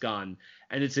gas gun,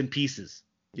 and it's in pieces.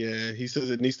 Yeah, he says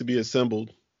it needs to be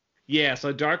assembled. Yeah,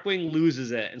 so Darkwing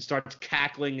loses it and starts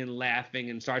cackling and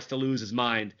laughing and starts to lose his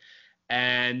mind.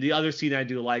 And the other scene I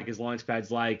do like is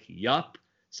Launchpad's like, yup,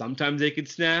 sometimes they can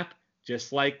snap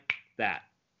just like that.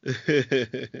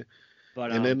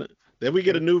 But and then we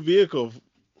get a new vehicle.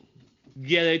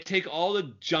 Yeah, they take all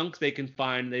the junk they can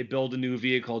find and they build a new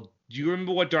vehicle. Do you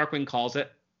remember what Darkwing calls it?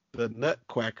 The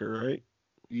Nutcracker, right?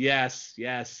 Yes.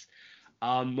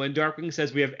 When Darkwing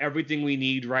says we have everything we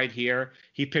need right here,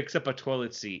 he picks up a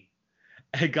toilet seat.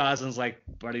 And Goslin's like,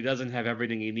 but he doesn't have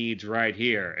everything he needs right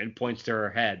here, and points to her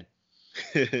head.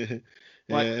 Go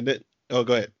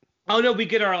ahead. Oh no, we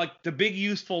get our the big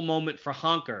useful moment for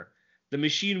Honker. The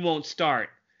machine won't start,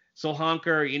 so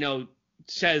Honker,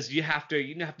 says you have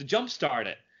to jump start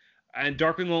it, and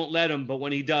Darkwing won't let him. But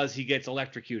when he does, he gets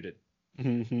electrocuted.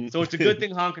 So it's a good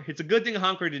thing Honker. It's a good thing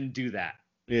Honker didn't do that.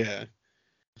 Yeah.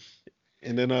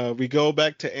 And then we go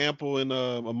back to Ample and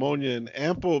Ammonia, and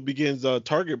Ample begins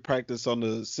target practice on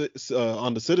the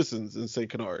citizens in St.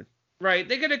 Canard. Right,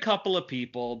 they get a couple of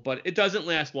people, but it doesn't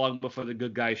last long before the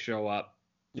good guys show up.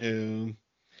 Yeah.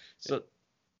 So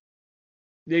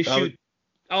they shoot.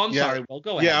 Sorry. Well,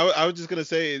 go ahead. Yeah, I was just gonna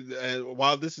say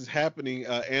while this is happening,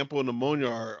 Ample and Ammonia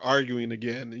are arguing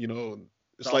again.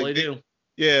 It's all they do.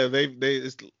 Yeah,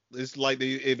 it's like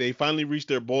they finally reached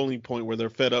their boiling point where they're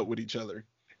fed up with each other.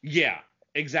 Yeah,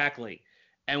 exactly.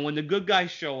 And when the good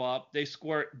guys show up, they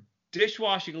squirt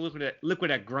dishwashing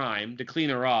liquid at Grime to clean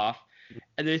her off,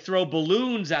 and they throw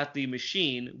balloons at the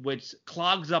machine, which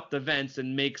clogs up the vents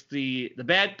and makes the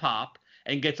bad pop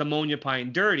and gets Ammonia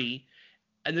Pine dirty.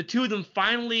 And the two of them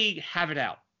finally have it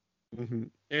out. Mm-hmm.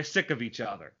 They're sick of each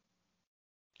other.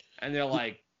 And they're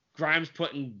like, Grime's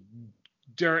putting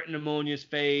dirt in Ammonia's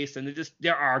face, and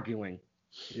they're arguing.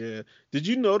 Yeah. Did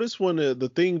you notice when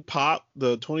the thing popped,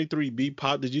 the 23B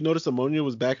popped, did you notice Ammonia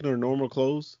was back in her normal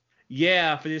clothes?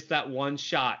 Yeah, for that one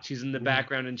shot. She's in the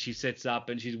background and she sits up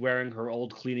and she's wearing her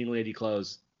old cleaning lady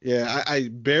clothes. Yeah, I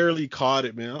barely caught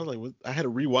it, man. I was like, what? I had to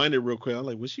rewind it real quick. I was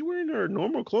like, was she wearing her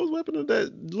normal clothes? What happened to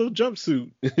that little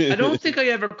jumpsuit? I don't think I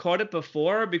ever caught it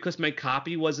before because my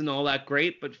copy wasn't all that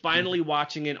great, but finally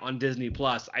watching it on Disney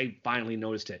Plus, I finally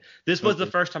noticed it. This was the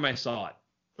first time I saw it.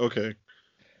 Okay.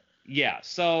 Yeah,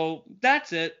 so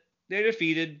that's it. They're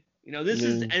defeated. This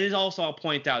is, Yeah, and it's also, I'll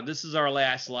point out, this is our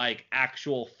last like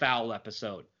actual Foul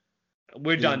episode.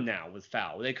 We're yeah. done now with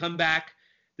Foul. They come back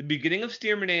the beginning of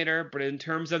Steerminator, but in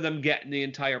terms of them getting the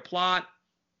entire plot,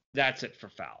 that's it for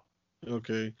Foul.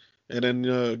 Okay. And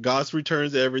then Goss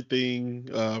returns everything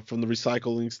from the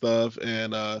recycling stuff,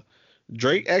 and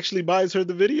Drake actually buys her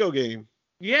the video game.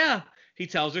 Yeah, he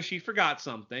tells her she forgot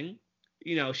something.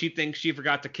 She thinks she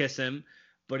forgot to kiss him,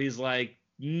 but he's like,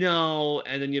 no.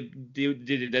 And then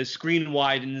the screen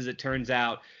widens. It turns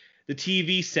out the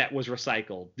TV set was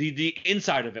recycled. The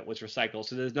inside of it was recycled,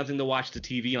 so there's nothing to watch the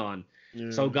TV on.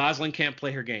 Yeah. So Gosling can't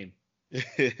play her game.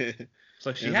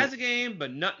 So she And has a game,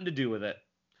 but nothing to do with it.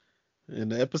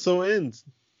 And the episode ends.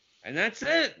 And that's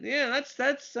it. Yeah,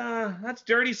 that's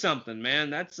Dirty Something, man.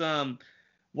 That's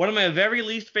one of my very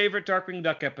least favorite Darkwing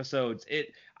Duck episodes.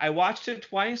 I watched it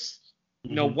twice.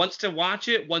 Once to watch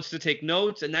it, once to take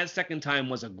notes, and that second time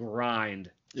was a grind.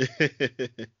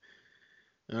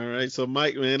 All right, so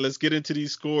Mike, man, let's get into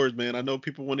these scores, man. I know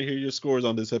people want to hear your scores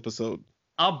on this episode.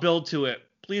 I'll build to it.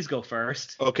 Please go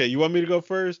first. Okay, you want me to go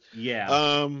first?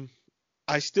 Yeah.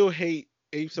 I still hate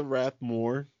Apes of Wrath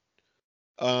more.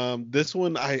 This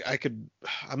one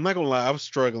I'm not gonna lie, I was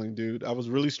struggling, dude. I was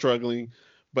really struggling,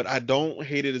 but I don't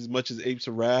hate it as much as Apes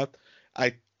of Wrath.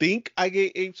 I think I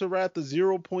gave Apes of Wrath a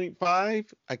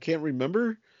 0.5. I can't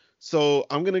remember. So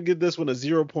I'm gonna give this one a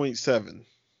 0.7.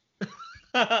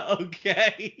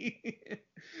 Okay.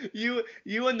 You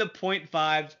and the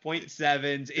 0.5s,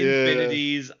 0.7s,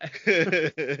 infinities.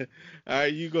 All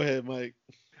right, you go ahead, Mike.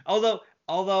 Although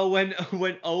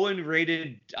when Owen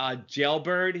rated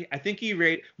Jailbird, I think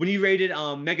when he rated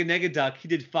Mega Negaduck, he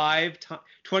did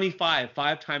 25,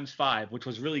 5 times 5, which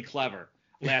was really clever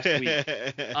last week.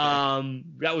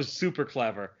 That was super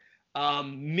clever.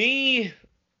 Me,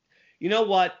 you know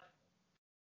what?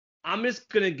 I'm just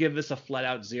gonna give this a flat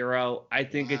out 0. I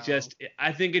think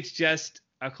it's just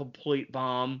a complete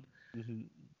bomb. Mm-hmm.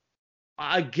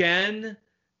 Again,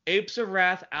 Apes of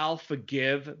Wrath I'll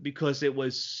forgive because it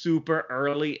was super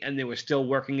early and they were still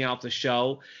working out the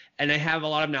show. And I have a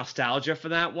lot of nostalgia for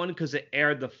that one because it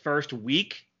aired the first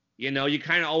week. You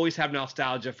kind of always have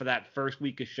nostalgia for that first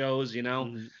week of shows,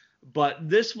 Mm-hmm. But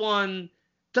this one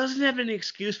doesn't have any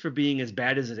excuse for being as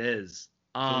bad as it is.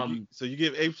 So you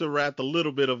give Apes of Wrath a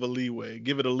little bit of a leeway.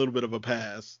 Give it a little bit of a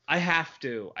pass. I have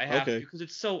to because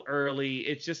it's so early.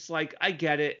 It's just like, I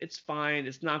get it. It's fine.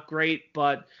 It's not great,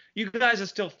 but you guys are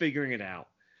still figuring it out.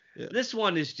 Yeah. This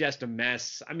one is just a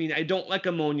mess. I mean, I don't like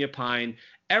Ammonia Pine.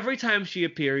 Every time she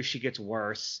appears, she gets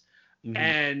worse. Mm-hmm.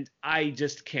 And I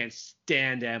just can't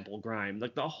stand Ample Grime.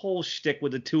 Like the whole shtick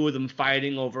with the two of them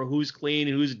fighting over who's clean,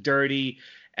 who's dirty.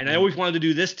 And I always wanted to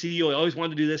do this to you. I always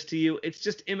wanted to do this to you. It's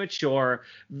just immature,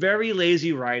 very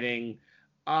lazy writing.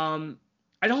 I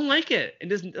don't like it. It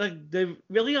doesn't there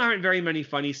really aren't very many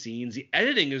funny scenes. The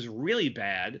editing is really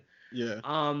bad. Yeah.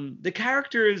 The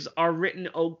characters are written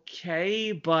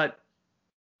okay, but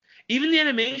even the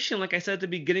animation, like I said at the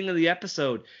beginning of the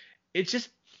episode, it's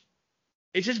just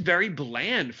very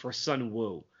bland for Sun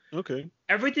Wu. Okay.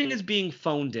 Everything is being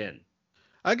phoned in.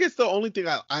 I guess the only thing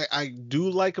I do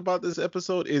like about this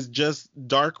episode is just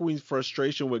Darkwing's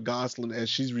frustration with Gosling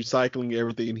as she's recycling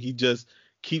everything, and he just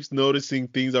keeps noticing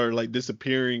things are like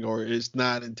disappearing or it's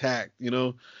not intact,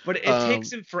 But it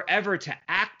takes him forever to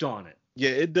act on it. Yeah,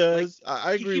 it does.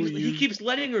 I agree with you. He keeps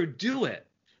letting her do it.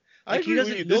 I agree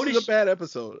with you. This is a bad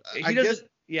episode.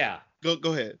 Yeah. Go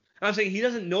ahead. I'm saying he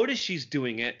doesn't notice she's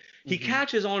doing it. He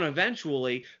catches on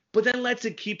eventually, but then lets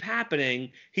it keep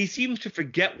happening. He seems to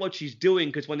forget what she's doing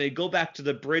because when they go back to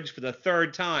the bridge for the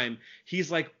third time, he's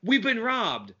like, "We've been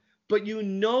robbed," but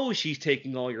she's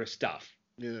taking all your stuff.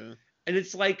 Yeah. And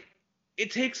it's like, it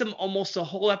takes him almost a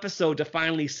whole episode to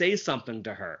finally say something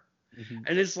to her. Mm-hmm.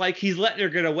 And it's like he's letting her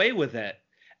get away with it.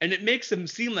 And it makes him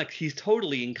seem like he's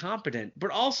totally incompetent.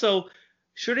 But also,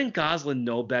 shouldn't Gosling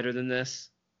know better than this?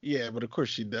 Yeah, but of course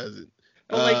she doesn't.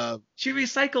 But she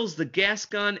recycles the gas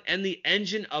gun and the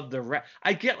engine of the rat.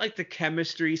 I get like the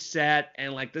chemistry set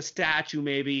and like the statue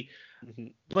maybe,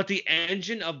 but the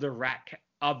engine of the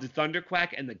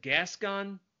Thunderquack and the gas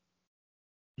gun.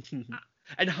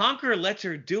 And Honker lets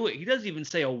her do it. He doesn't even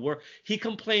say a word. He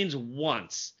complains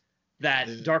once that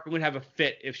Darkwing would have a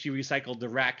fit if she recycled the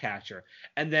rat catcher,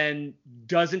 and then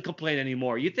doesn't complain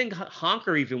anymore. You think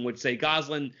Honker even would say,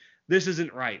 "Gosling, this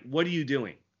isn't right. What are you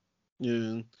doing?"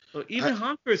 Yeah. Well, even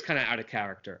Honker is kind of out of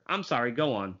character. I'm sorry.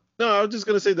 Go on. No, I was just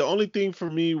going to say the only thing for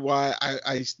me why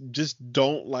I just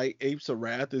don't like Apes of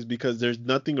Wrath is because there's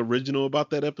nothing original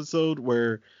about that episode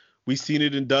where we seen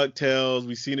it in DuckTales.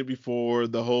 We seen it before.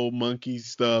 The whole monkey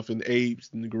stuff and apes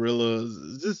and the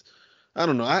gorillas. It's just, I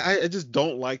don't know. I just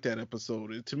don't like that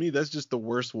episode. To me, that's just the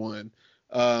worst one.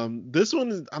 This one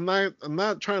is, I'm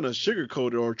not trying to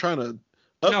sugarcoat it or trying to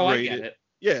upgrade No, I get it.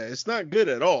 Yeah, it's not good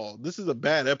at all. This is a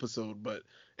bad episode, but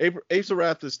Apes of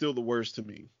Wrath is still the worst to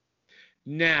me.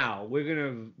 Now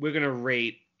we're gonna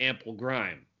rate Ample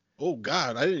Grime. Oh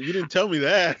God, you didn't tell me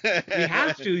that. We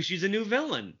have to. She's a new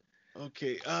villain.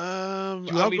 Okay. Do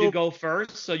you want me to go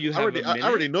first so you have a minute? I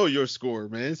already know your score,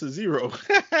 man. It's a 0.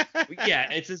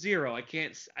 Yeah, it's a 0. I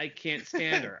can't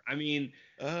stand her. I mean,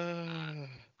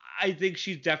 I think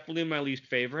she's definitely my least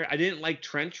favorite. I didn't like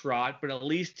Trench Rot, but at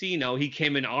least he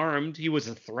came in armed. He was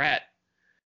a threat.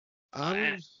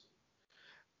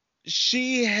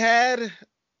 She had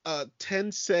a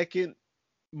 10-second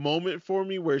moment for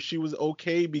me where she was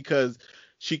okay because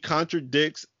she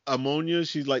contradicts Ammonia.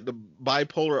 She's like the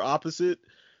bipolar opposite.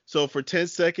 So for 10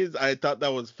 seconds, I thought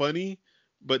that was funny.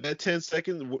 But that 10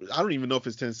 seconds, I don't even know if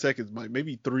it's 10 seconds, Mike.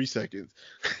 Maybe 3 seconds.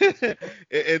 and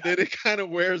then it kind of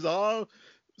wears off.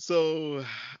 So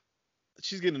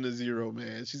she's getting a 0,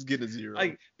 man. She's getting a 0.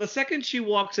 Like the second she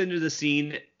walks into the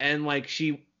scene and like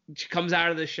she comes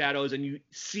out of the shadows and you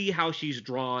see how she's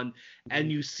drawn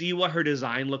and you see what her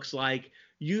design looks like,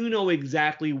 you know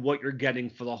exactly what you're getting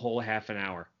for the whole half an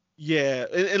hour. Yeah,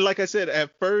 and like I said,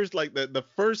 at first, like the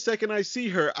first second I see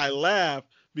her, I laugh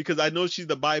because I know she's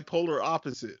the bipolar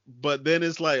opposite. But then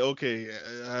it's like, okay,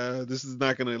 this is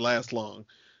not gonna last long,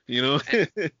 you know.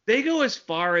 They go as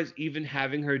far as even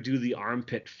having her do the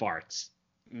armpit farts,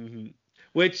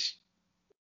 which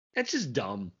that's just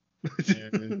dumb. Yeah.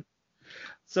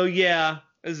 So yeah,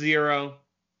 a 0.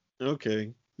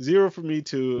 Okay. 0 for me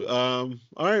too. All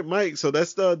right, Mike. So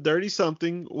that's the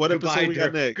Dirtysomething. What episode we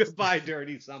got next? Goodbye,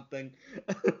 Dirtysomething.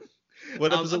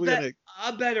 What episode we got next?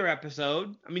 A better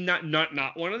episode. I mean,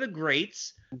 not one of the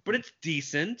greats, but it's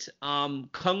decent.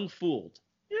 Kung Fooled.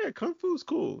 Yeah, Kung Fu's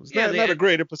cool. It's not a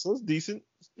great episode. It's decent.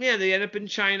 Yeah, they end up in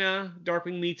China.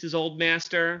 Darkwing meets his old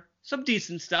master. Some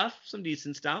decent stuff.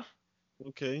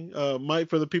 Okay.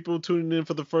 Mike, for the people tuning in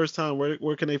for the first time,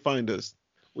 where can they find us?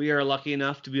 We are lucky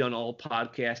enough to be on all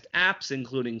podcast apps,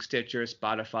 including Stitcher,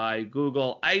 Spotify,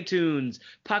 Google, iTunes,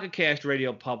 Pocket Cast,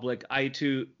 Radio Public,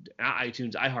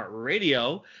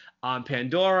 iHeartRadio,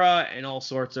 Pandora, and all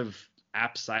sorts of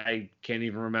apps I can't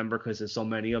even remember because there's so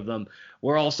many of them.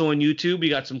 We're also on YouTube. We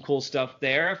got some cool stuff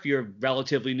there. If you're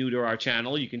relatively new to our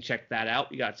channel, you can check that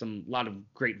out. We got a lot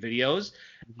of great videos.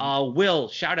 Will,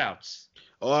 shout outs.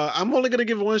 I'm only going to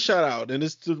give one shout out, and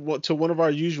it's to one of our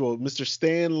usual, Mr.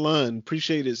 Stan Lund.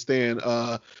 Appreciate it, Stan.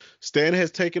 Stan has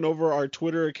taken over our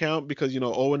Twitter account because,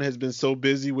 Owen has been so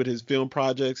busy with his film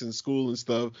projects and school and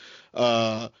stuff.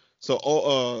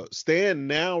 So Stan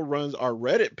now runs our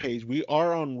Reddit page. We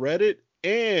are on Reddit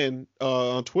and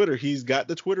on Twitter. He's got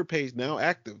the Twitter page now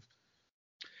active.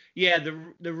 Yeah, the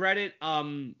Reddit,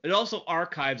 it also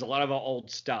archives a lot of our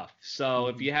old stuff. So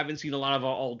if you haven't seen a lot of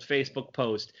our old Facebook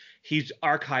posts, he's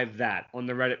archived that on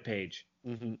the Reddit page.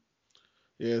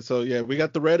 Yeah, so we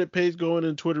got the Reddit page going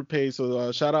and Twitter page.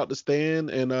 So shout out to Stan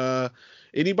and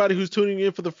anybody who's tuning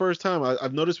in for the first time.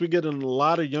 I've noticed we get a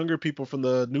lot of younger people from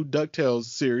the new DuckTales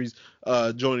series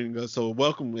joining us. So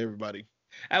welcome, everybody.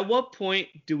 At what point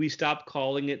do we stop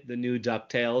calling it the new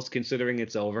DuckTales, considering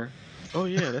it's over? Oh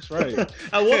yeah, that's right. At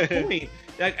what point?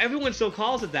 Like everyone still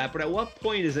calls it that, but at what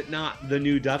point is it not the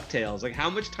new DuckTales? Like how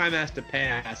much time has to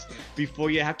pass before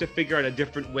you have to figure out a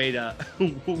different way to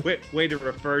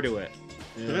refer to it?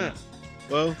 Yeah.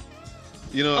 Well,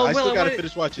 I still gotta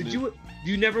finish watching it.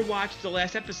 You never watched the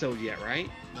last episode yet, right?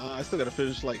 No, I still gotta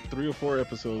finish like 3 or 4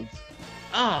 episodes.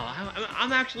 Oh,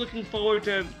 I'm actually looking forward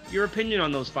to your opinion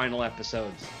on those final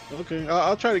episodes. Okay,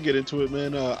 I'll try to get into it,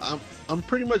 man. I'm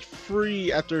pretty much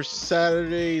free after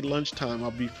Saturday lunchtime.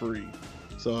 I'll be free,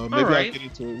 so maybe I'll get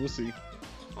into it. We'll see.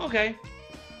 Okay.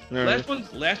 Last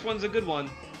one's a good one.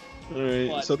 All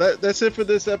right. So that's it for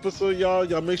this episode, y'all.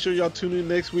 Y'all make sure y'all tune in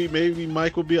next week. Maybe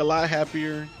Mike will be a lot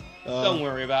happier. Don't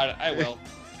worry about it. I will.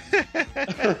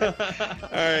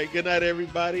 All right. Good night,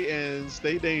 everybody, and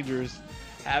stay dangerous.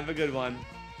 Have a good one.